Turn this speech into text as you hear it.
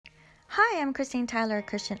Hi, I'm Christine Tyler, a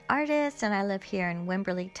Christian artist, and I live here in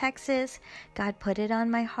Wimberley, Texas. God put it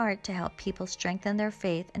on my heart to help people strengthen their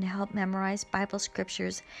faith and help memorize Bible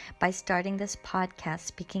scriptures by starting this podcast,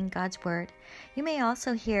 Speaking God's Word. You may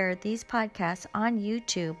also hear these podcasts on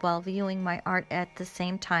YouTube while viewing my art at the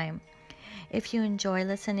same time. If you enjoy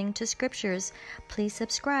listening to scriptures, please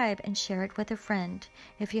subscribe and share it with a friend.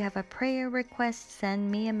 If you have a prayer request,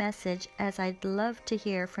 send me a message, as I'd love to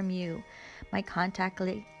hear from you. My contact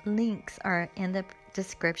links are in the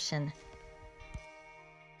description.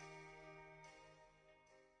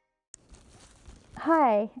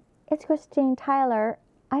 Hi, it's Christine Tyler.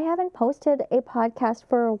 I haven't posted a podcast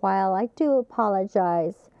for a while. I do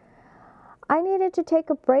apologize. I needed to take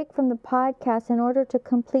a break from the podcast in order to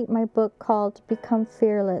complete my book called Become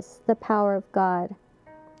Fearless, The Power of God.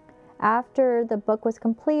 After the book was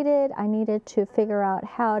completed, I needed to figure out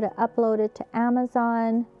how to upload it to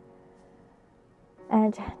Amazon.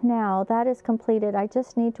 And now that is completed, I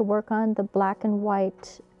just need to work on the black and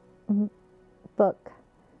white book.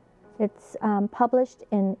 It's published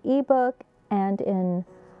in ebook and in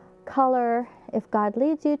color. If God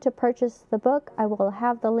leads you to purchase the book, I will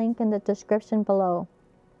have the link in the description below.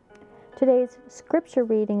 Today's scripture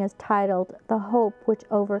reading is titled, The Hope Which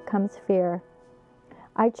Overcomes Fear.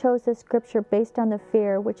 I chose this scripture based on the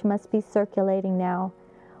fear which must be circulating now.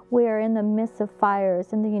 We are in the midst of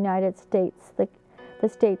fires in the United States. The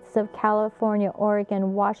states of California,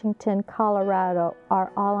 Oregon, Washington, Colorado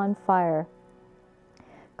are all on fire.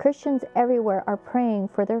 Christians everywhere are praying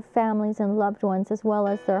for their families and loved ones as well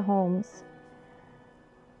as their homes.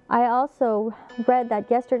 I also read that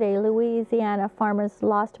yesterday Louisiana farmers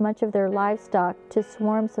lost much of their livestock to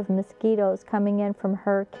swarms of mosquitoes coming in from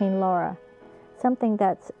Hurricane Laura, something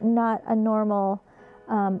that's not a normal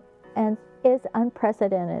and is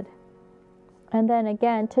unprecedented. And then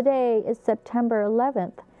again, today is September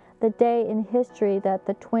 11th, the day in history that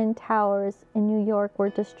the Twin Towers in New York were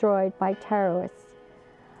destroyed by terrorists.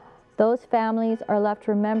 Those families are left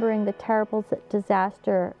remembering the terrible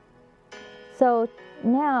disaster. So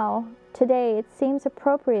now, today, it seems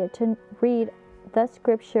appropriate to read the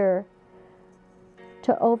scripture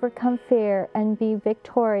to overcome fear and be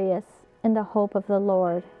victorious in the hope of the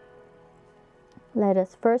Lord. Let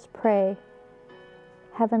us first pray.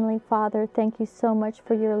 Heavenly Father, thank you so much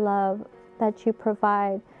for your love that you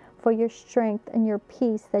provide, for your strength and your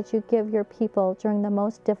peace that you give your people during the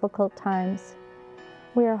most difficult times.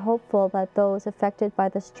 We are hopeful that those affected by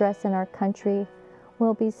the stress in our country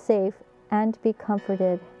will be safe and be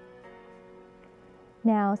comforted.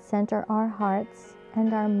 Now center our hearts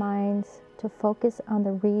and our minds to focus on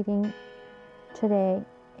the reading today.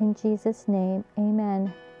 In Jesus' name,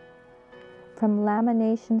 amen. From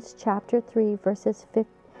Lamentations chapter 3, verses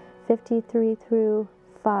 53 through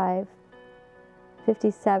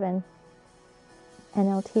 57,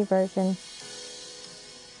 NLT version.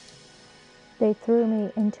 They threw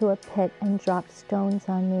me into a pit and dropped stones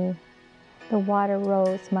on me. The water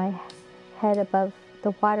rose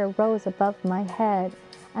above my head,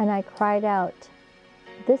 and I cried out,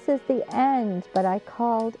 "This is the end!" But I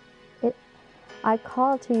called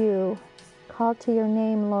to your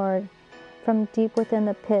name, Lord, from deep within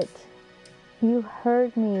the pit. You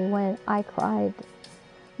heard me when I cried.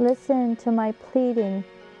 Listen to my pleading.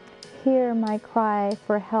 Hear my cry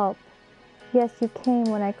for help. Yes, you came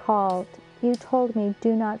when I called. You told me,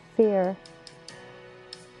 do not fear.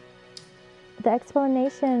 The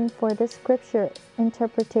explanation for this scripture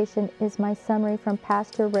interpretation is my summary from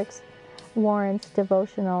Pastor Rick Warren's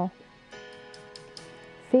devotional.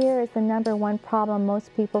 Fear is the number one problem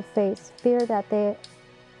most people face. Fear that they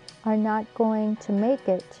are not going to make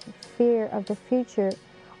it, fear of the future,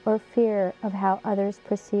 or fear of how others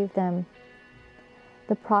perceive them.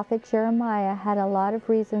 The prophet Jeremiah had a lot of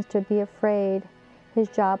reasons to be afraid. His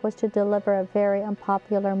job was to deliver a very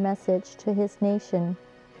unpopular message to his nation.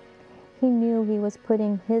 He knew he was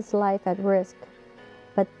putting his life at risk,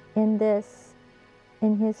 but in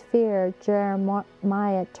his fear,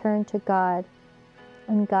 Jeremiah turned to God,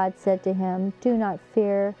 and God said to him, "Do not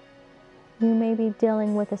fear. You may be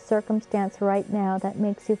dealing with a circumstance right now that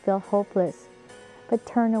makes you feel hopeless, but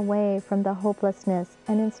turn away from the hopelessness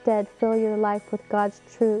and instead fill your life with God's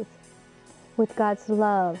truth, with God's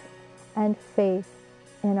love and faith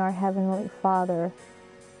in our Heavenly Father."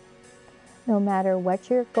 No matter what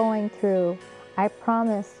you're going through, I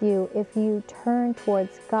promise you, if you turn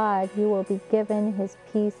towards God, you will be given His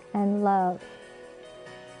peace and love.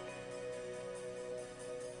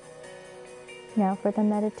 Now for the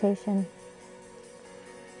meditation.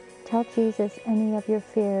 Tell Jesus any of your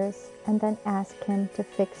fears and then ask Him to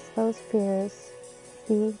fix those fears.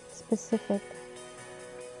 Be specific.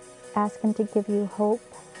 Ask Him to give you hope,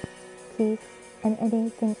 peace, and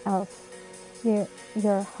anything else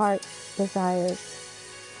your heart desires.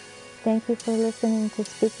 Thank you for listening to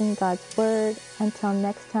Speaking God's Word. Until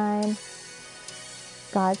next time,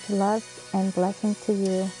 God's love and blessing to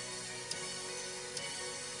you.